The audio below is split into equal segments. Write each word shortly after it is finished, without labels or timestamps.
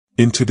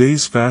In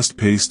today's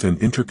fast-paced and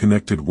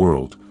interconnected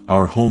world,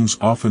 our homes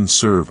often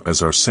serve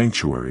as our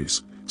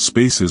sanctuaries,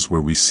 spaces where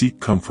we seek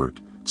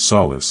comfort,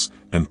 solace,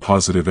 and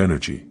positive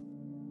energy.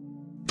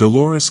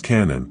 Dolores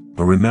Cannon,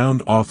 a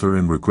renowned author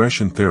and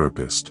regression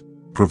therapist,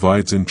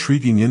 provides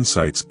intriguing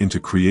insights into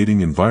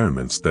creating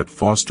environments that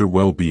foster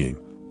well-being,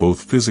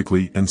 both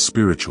physically and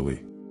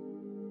spiritually.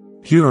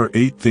 Here are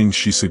 8 things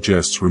she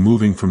suggests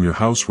removing from your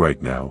house right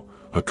now,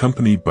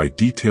 accompanied by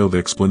detailed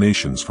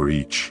explanations for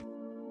each.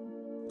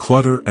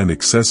 Clutter and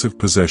excessive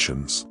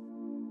possessions.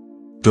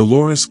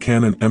 Dolores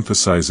Cannon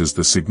emphasizes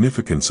the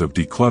significance of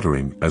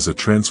decluttering as a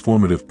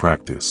transformative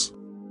practice.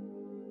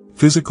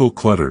 Physical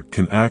clutter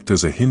can act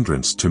as a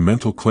hindrance to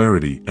mental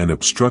clarity and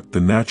obstruct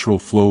the natural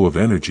flow of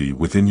energy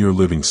within your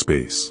living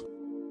space.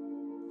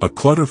 A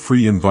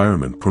clutter-free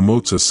environment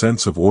promotes a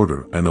sense of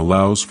order and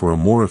allows for a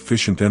more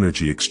efficient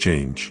energy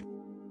exchange.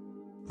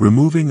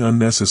 Removing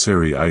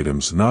unnecessary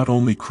items not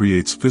only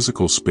creates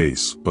physical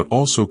space but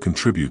also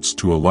contributes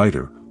to a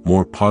lighter,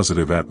 more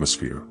positive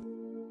atmosphere.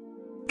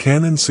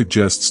 Cannon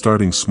suggests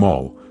starting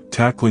small,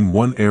 tackling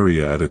one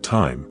area at a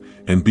time,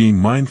 and being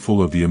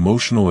mindful of the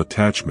emotional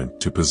attachment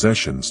to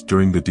possessions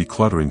during the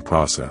decluttering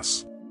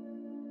process.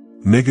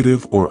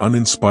 Negative or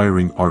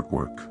uninspiring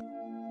artwork.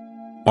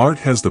 Art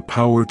has the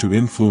power to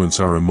influence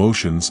our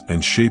emotions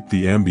and shape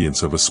the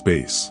ambience of a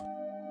space.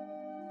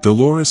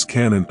 Dolores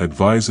Cannon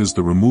advises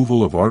the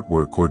removal of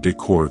artwork or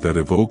decor that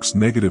evokes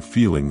negative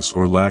feelings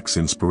or lacks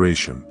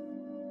inspiration.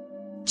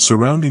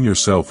 Surrounding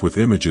yourself with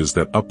images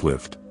that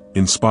uplift,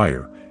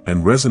 inspire,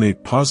 and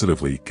resonate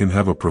positively can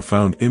have a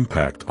profound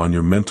impact on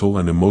your mental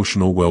and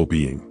emotional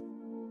well-being.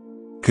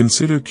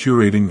 Consider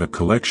curating a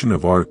collection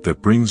of art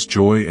that brings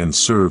joy and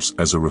serves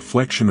as a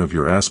reflection of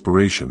your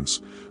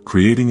aspirations,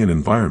 creating an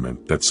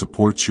environment that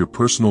supports your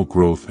personal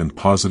growth and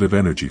positive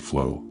energy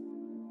flow.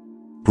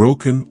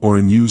 Broken or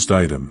unused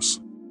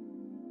items.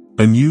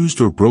 Unused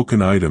or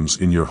broken items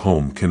in your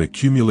home can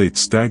accumulate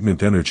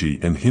stagnant energy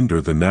and hinder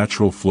the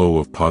natural flow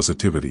of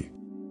positivity.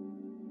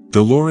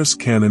 Dolores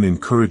Cannon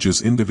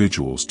encourages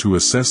individuals to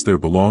assess their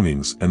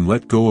belongings and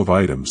let go of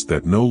items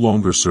that no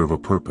longer serve a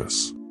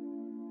purpose.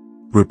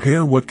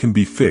 Repair what can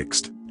be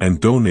fixed,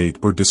 and donate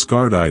or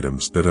discard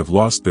items that have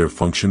lost their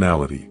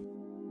functionality.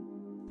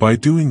 By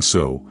doing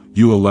so,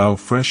 you allow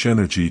fresh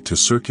energy to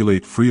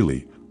circulate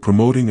freely,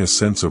 promoting a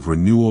sense of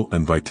renewal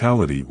and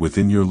vitality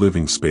within your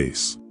living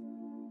space.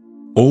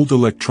 Old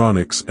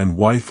electronics and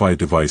Wi-Fi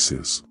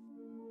devices.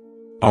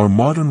 Our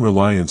modern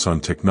reliance on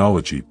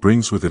technology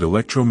brings with it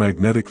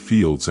electromagnetic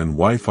fields and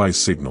Wi-Fi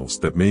signals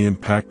that may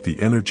impact the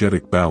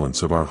energetic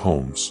balance of our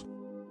homes.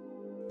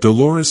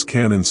 Dolores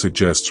Cannon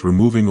suggests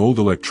removing old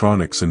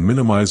electronics and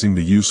minimizing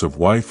the use of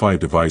Wi-Fi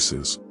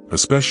devices,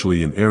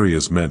 especially in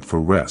areas meant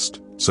for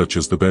rest, such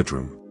as the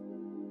bedroom.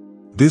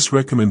 This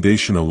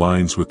recommendation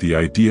aligns with the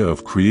idea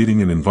of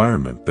creating an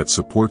environment that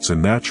supports a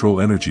natural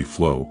energy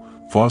flow,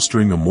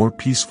 fostering a more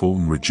peaceful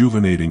and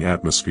rejuvenating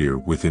atmosphere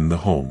within the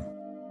home.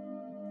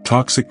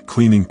 Toxic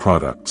cleaning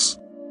products.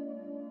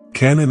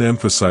 Cannon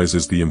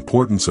emphasizes the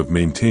importance of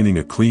maintaining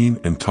a clean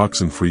and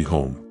toxin-free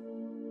home.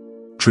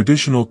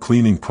 Traditional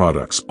cleaning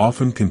products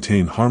often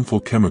contain harmful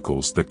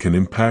chemicals that can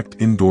impact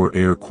indoor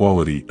air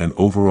quality and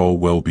overall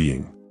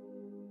well-being.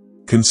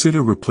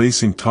 Consider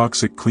replacing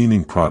toxic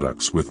cleaning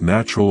products with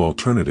natural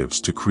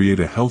alternatives to create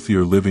a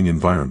healthier living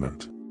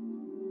environment.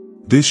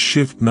 This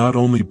shift not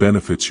only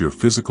benefits your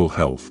physical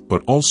health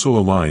but also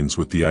aligns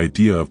with the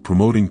idea of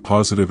promoting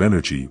positive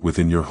energy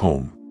within your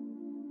home.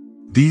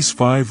 These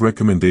 5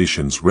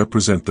 recommendations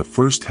represent the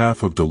first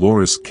half of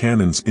Dolores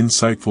Cannon's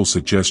insightful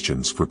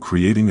suggestions for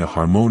creating a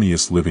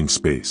harmonious living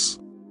space.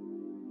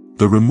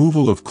 The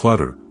removal of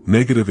clutter,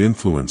 negative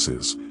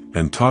influences,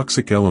 and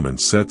toxic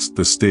elements sets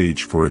the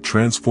stage for a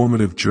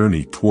transformative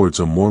journey towards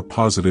a more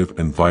positive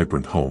and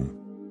vibrant home.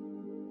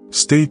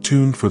 Stay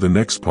tuned for the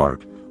next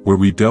part, where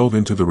we delve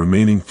into the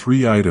remaining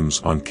 3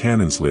 items on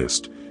Cannon's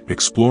list,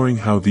 exploring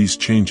how these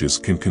changes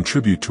can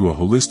contribute to a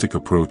holistic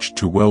approach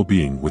to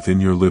well-being within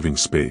your living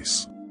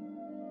space.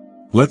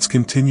 Let's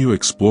continue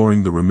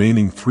exploring the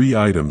remaining 3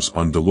 items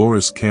on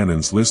Dolores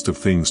Cannon's list of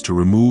things to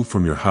remove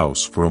from your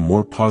house for a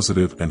more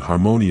positive and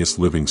harmonious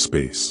living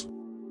space.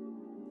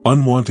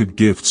 Unwanted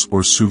gifts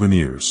or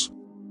souvenirs.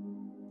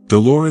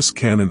 Dolores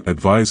Cannon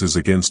advises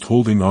against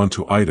holding on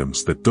to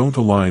items that don't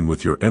align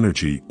with your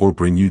energy or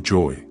bring you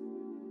joy.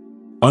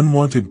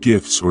 Unwanted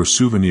gifts or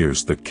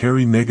souvenirs that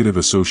carry negative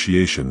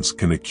associations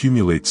can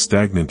accumulate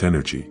stagnant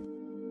energy.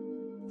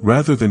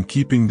 Rather than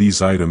keeping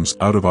these items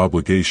out of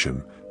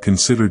obligation,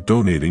 consider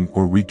donating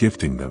or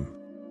regifting them.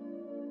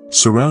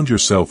 Surround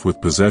yourself with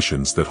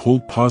possessions that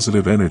hold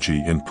positive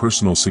energy and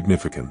personal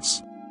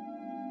significance.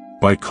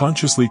 By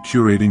consciously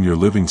curating your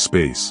living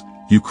space,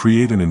 you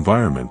create an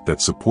environment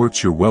that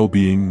supports your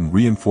well-being and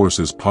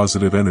reinforces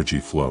positive energy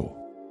flow.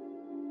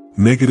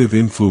 Negative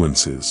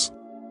influences.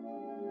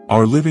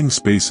 Our living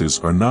spaces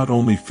are not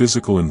only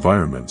physical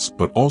environments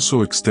but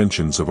also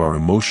extensions of our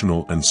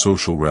emotional and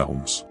social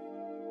realms.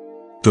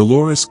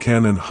 Dolores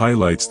Cannon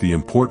highlights the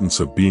importance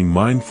of being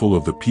mindful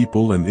of the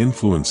people and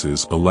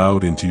influences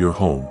allowed into your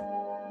home.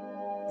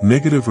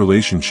 Negative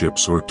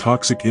relationships or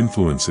toxic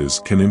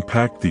influences can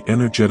impact the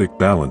energetic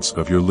balance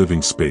of your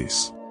living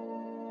space.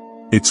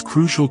 It's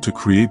crucial to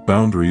create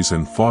boundaries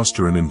and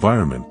foster an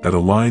environment that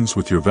aligns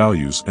with your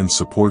values and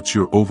supports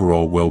your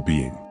overall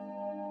well-being.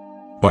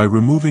 By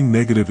removing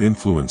negative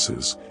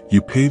influences,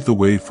 you pave the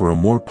way for a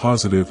more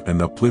positive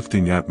and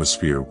uplifting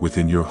atmosphere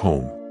within your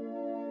home.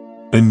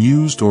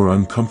 Unused or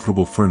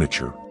uncomfortable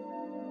furniture.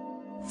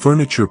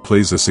 Furniture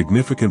plays a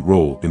significant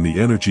role in the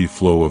energy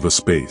flow of a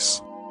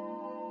space.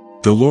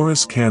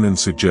 Dolores Cannon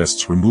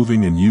suggests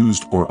removing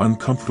unused or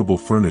uncomfortable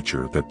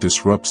furniture that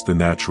disrupts the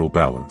natural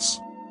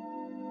balance.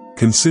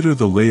 Consider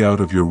the layout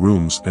of your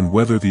rooms and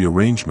whether the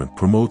arrangement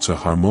promotes a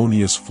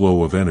harmonious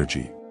flow of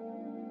energy.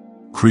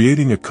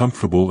 Creating a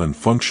comfortable and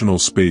functional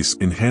space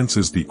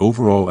enhances the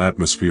overall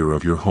atmosphere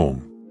of your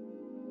home.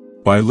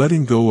 By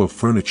letting go of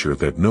furniture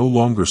that no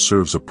longer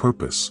serves a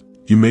purpose,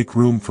 you make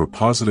room for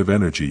positive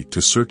energy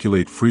to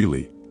circulate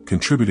freely,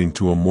 contributing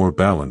to a more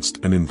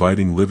balanced and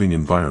inviting living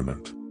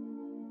environment.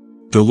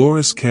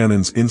 Dolores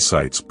Cannon's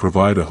insights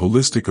provide a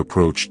holistic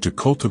approach to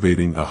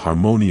cultivating a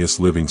harmonious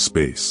living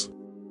space.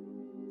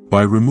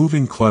 By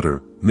removing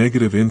clutter,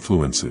 negative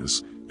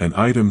influences, and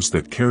items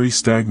that carry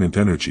stagnant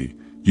energy,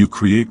 you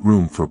create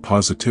room for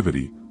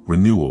positivity,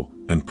 renewal,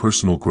 and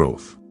personal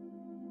growth.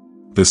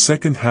 The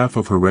second half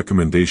of her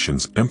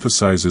recommendations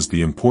emphasizes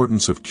the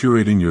importance of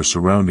curating your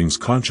surroundings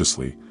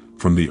consciously,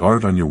 from the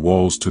art on your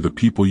walls to the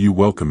people you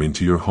welcome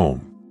into your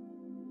home.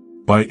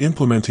 By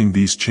implementing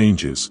these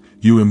changes,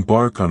 you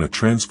embark on a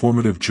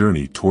transformative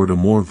journey toward a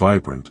more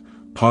vibrant,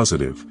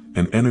 positive,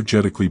 and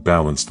energetically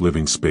balanced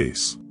living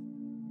space.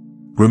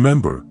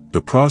 Remember,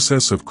 the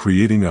process of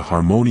creating a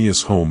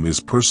harmonious home is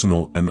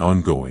personal and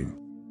ongoing.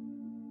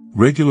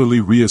 Regularly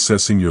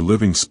reassessing your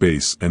living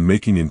space and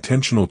making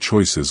intentional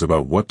choices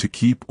about what to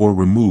keep or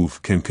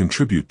remove can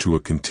contribute to a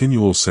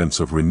continual sense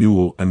of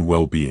renewal and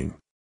well-being.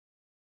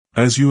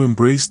 As you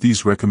embrace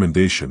these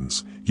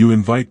recommendations, you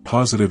invite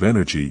positive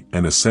energy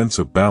and a sense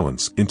of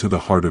balance into the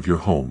heart of your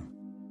home.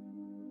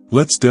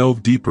 Let's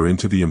delve deeper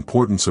into the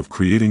importance of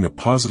creating a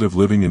positive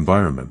living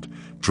environment,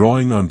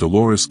 drawing on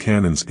Dolores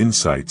Cannon's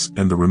insights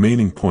and the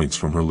remaining points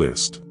from her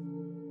list.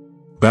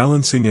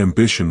 Balancing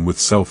ambition with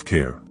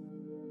self-care.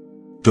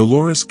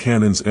 Dolores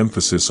Cannon's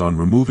emphasis on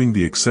removing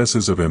the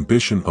excesses of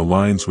ambition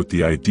aligns with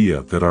the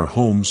idea that our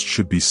homes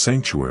should be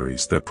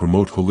sanctuaries that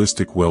promote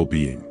holistic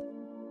well-being.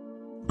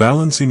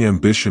 Balancing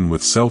ambition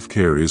with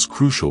self-care is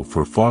crucial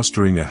for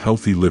fostering a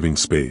healthy living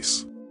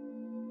space.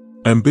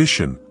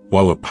 Ambition,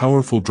 while a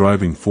powerful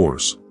driving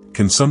force,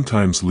 can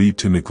sometimes lead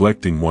to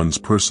neglecting one's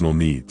personal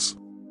needs.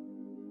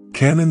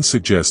 Cannon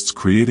suggests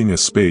creating a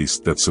space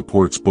that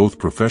supports both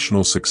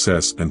professional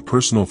success and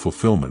personal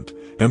fulfillment,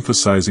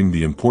 emphasizing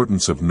the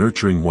importance of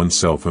nurturing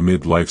oneself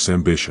amid life's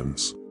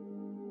ambitions.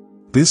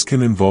 This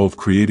can involve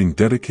creating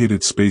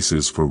dedicated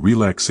spaces for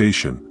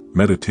relaxation,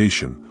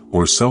 meditation,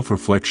 or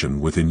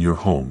self-reflection within your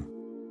home.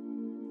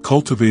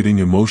 Cultivating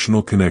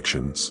emotional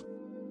connections.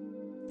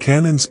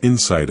 Cannon's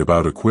insight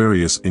about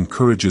Aquarius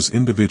encourages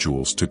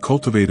individuals to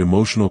cultivate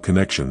emotional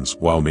connections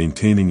while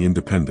maintaining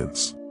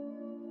independence.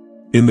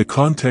 In the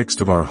context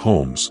of our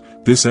homes,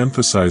 this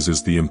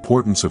emphasizes the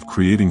importance of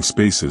creating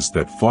spaces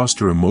that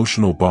foster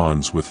emotional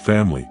bonds with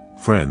family,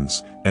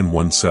 friends, and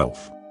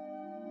oneself.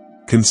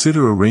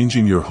 Consider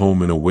arranging your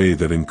home in a way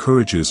that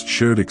encourages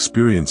shared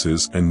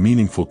experiences and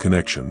meaningful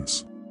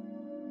connections.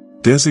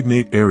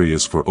 Designate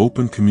areas for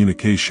open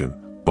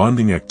communication,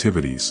 bonding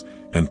activities,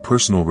 and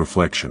personal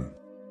reflection.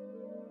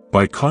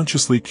 By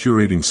consciously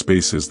curating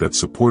spaces that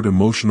support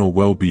emotional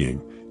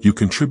well-being, you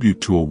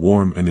contribute to a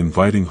warm and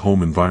inviting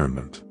home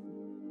environment.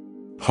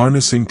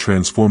 Harnessing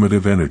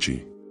transformative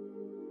energy.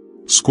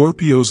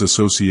 Scorpio's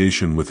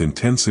association with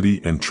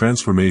intensity and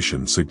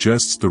transformation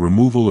suggests the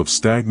removal of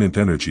stagnant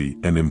energy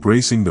and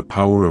embracing the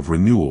power of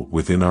renewal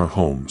within our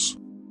homes.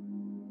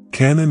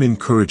 Cannon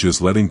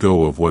encourages letting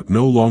go of what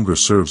no longer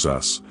serves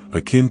us,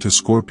 akin to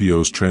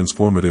Scorpio's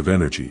transformative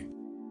energy.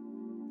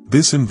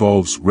 This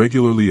involves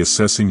regularly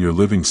assessing your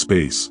living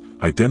space,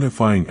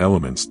 identifying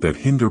elements that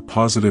hinder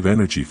positive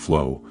energy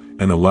flow,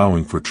 and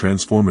allowing for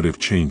transformative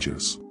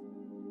changes.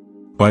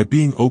 By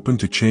being open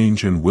to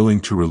change and willing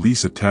to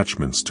release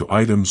attachments to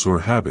items or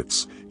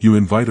habits, you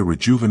invite a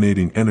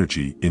rejuvenating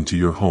energy into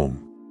your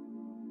home.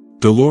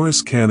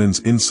 Dolores Cannon's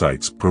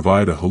insights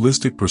provide a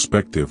holistic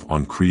perspective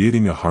on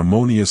creating a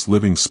harmonious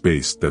living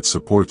space that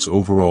supports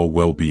overall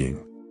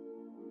well-being.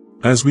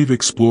 As we've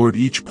explored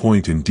each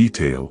point in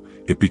detail,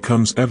 it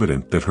becomes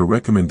evident that her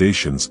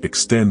recommendations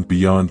extend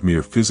beyond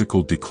mere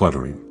physical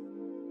decluttering.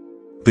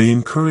 They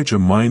encourage a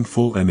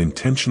mindful and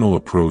intentional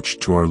approach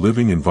to our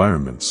living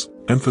environments,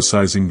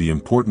 emphasizing the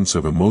importance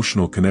of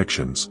emotional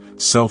connections,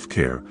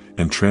 self-care,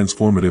 and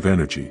transformative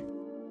energy.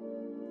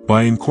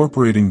 By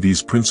incorporating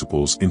these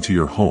principles into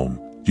your home,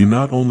 you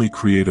not only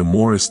create a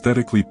more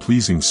aesthetically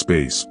pleasing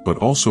space but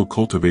also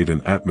cultivate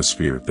an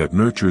atmosphere that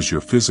nurtures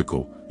your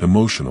physical,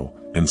 emotional,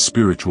 and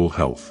spiritual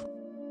health.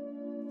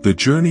 The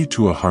journey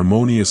to a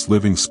harmonious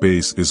living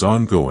space is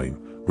ongoing,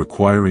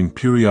 requiring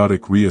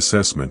periodic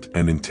reassessment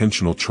and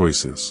intentional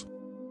choices.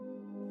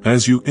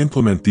 As you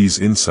implement these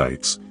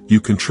insights, you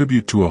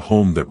contribute to a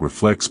home that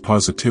reflects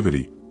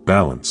positivity,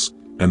 balance,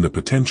 and the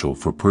potential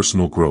for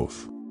personal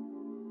growth.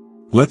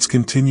 Let's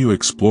continue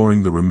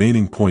exploring the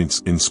remaining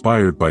points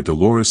inspired by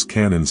Dolores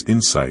Cannon's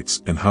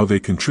insights and how they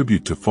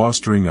contribute to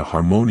fostering a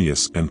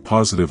harmonious and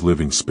positive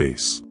living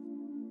space.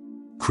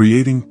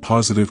 Creating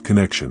positive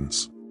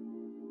connections.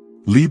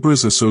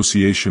 Libra's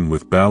association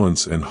with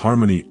balance and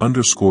harmony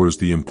underscores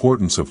the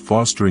importance of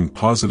fostering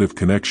positive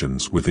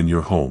connections within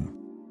your home.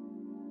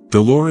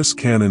 Dolores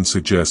Cannon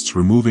suggests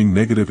removing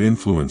negative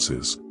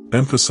influences,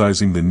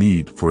 emphasizing the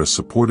need for a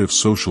supportive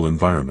social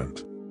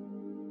environment.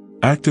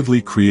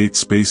 Actively create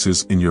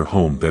spaces in your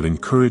home that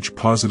encourage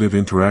positive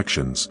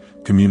interactions,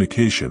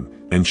 communication,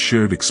 and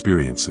shared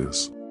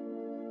experiences.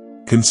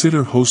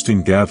 Consider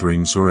hosting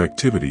gatherings or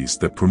activities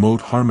that promote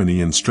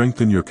harmony and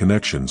strengthen your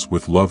connections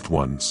with loved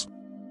ones.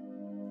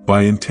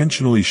 By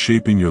intentionally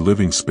shaping your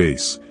living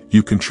space,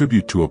 you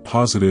contribute to a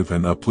positive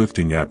and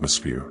uplifting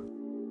atmosphere.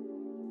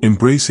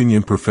 Embracing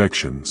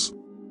imperfections.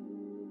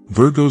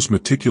 Virgo's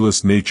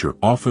meticulous nature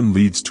often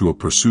leads to a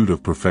pursuit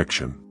of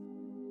perfection.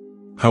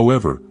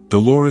 However,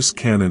 Dolores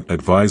Cannon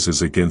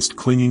advises against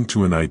clinging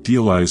to an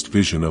idealized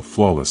vision of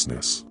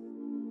flawlessness.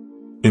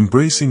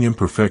 Embracing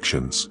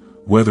imperfections,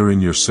 whether in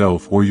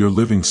yourself or your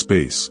living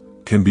space,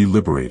 can be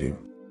liberating.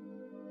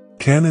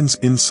 Cannon's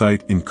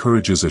insight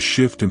encourages a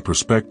shift in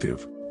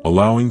perspective,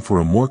 allowing for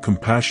a more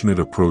compassionate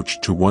approach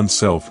to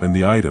oneself and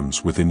the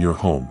items within your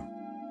home.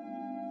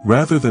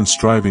 Rather than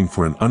striving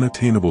for an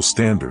unattainable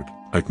standard,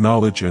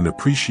 acknowledge and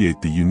appreciate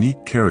the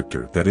unique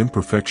character that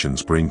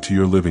imperfections bring to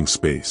your living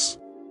space.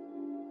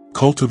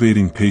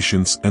 Cultivating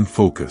patience and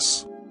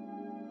focus.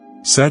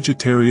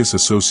 Sagittarius'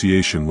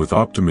 association with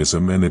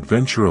optimism and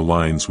adventure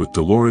aligns with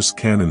Dolores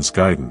Cannon's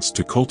guidance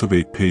to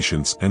cultivate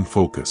patience and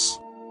focus.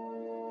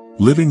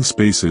 Living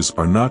spaces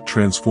are not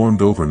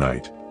transformed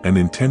overnight, and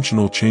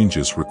intentional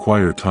changes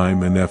require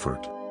time and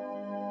effort.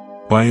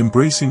 By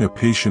embracing a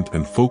patient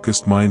and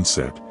focused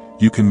mindset,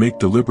 you can make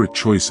deliberate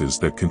choices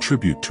that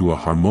contribute to a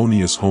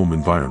harmonious home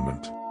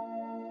environment.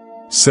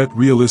 Set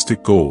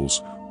realistic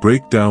goals,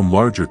 break down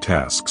larger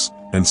tasks,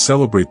 and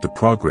celebrate the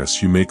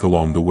progress you make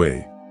along the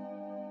way.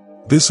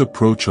 This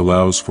approach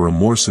allows for a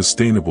more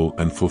sustainable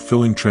and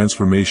fulfilling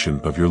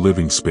transformation of your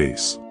living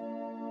space.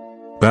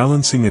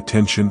 Balancing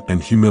attention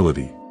and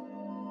humility.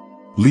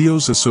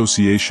 Leo's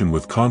association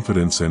with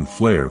confidence and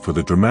flair for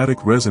the dramatic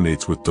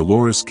resonates with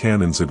Dolores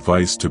Cannon's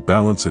advice to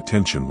balance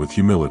attention with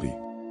humility.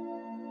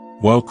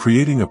 While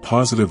creating a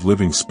positive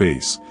living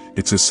space,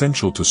 it's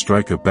essential to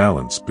strike a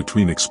balance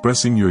between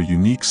expressing your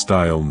unique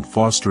style and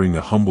fostering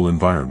a humble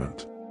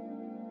environment.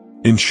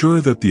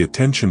 Ensure that the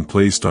attention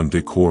placed on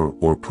decor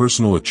or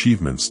personal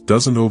achievements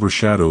doesn't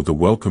overshadow the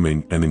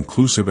welcoming and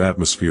inclusive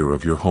atmosphere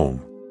of your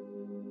home.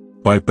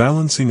 By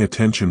balancing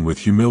attention with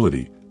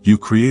humility, you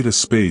create a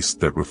space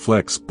that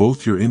reflects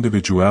both your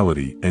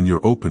individuality and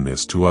your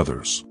openness to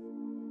others.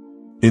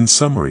 In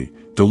summary,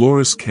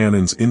 Dolores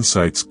Cannon's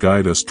insights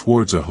guide us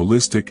towards a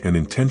holistic and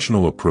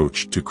intentional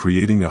approach to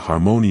creating a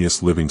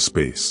harmonious living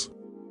space.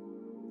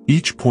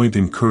 Each point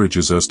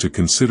encourages us to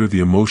consider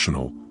the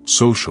emotional,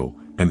 social,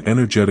 and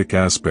energetic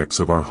aspects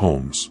of our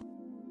homes.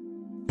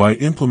 By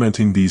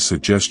implementing these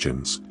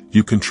suggestions,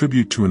 you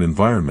contribute to an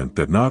environment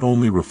that not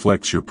only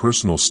reflects your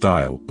personal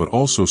style but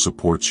also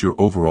supports your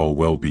overall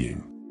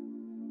well-being.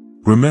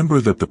 Remember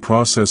that the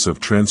process of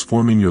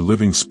transforming your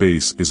living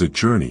space is a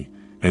journey,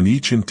 and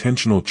each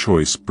intentional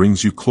choice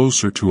brings you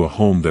closer to a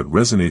home that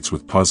resonates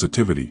with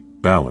positivity,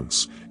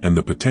 balance, and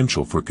the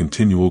potential for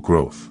continual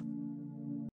growth.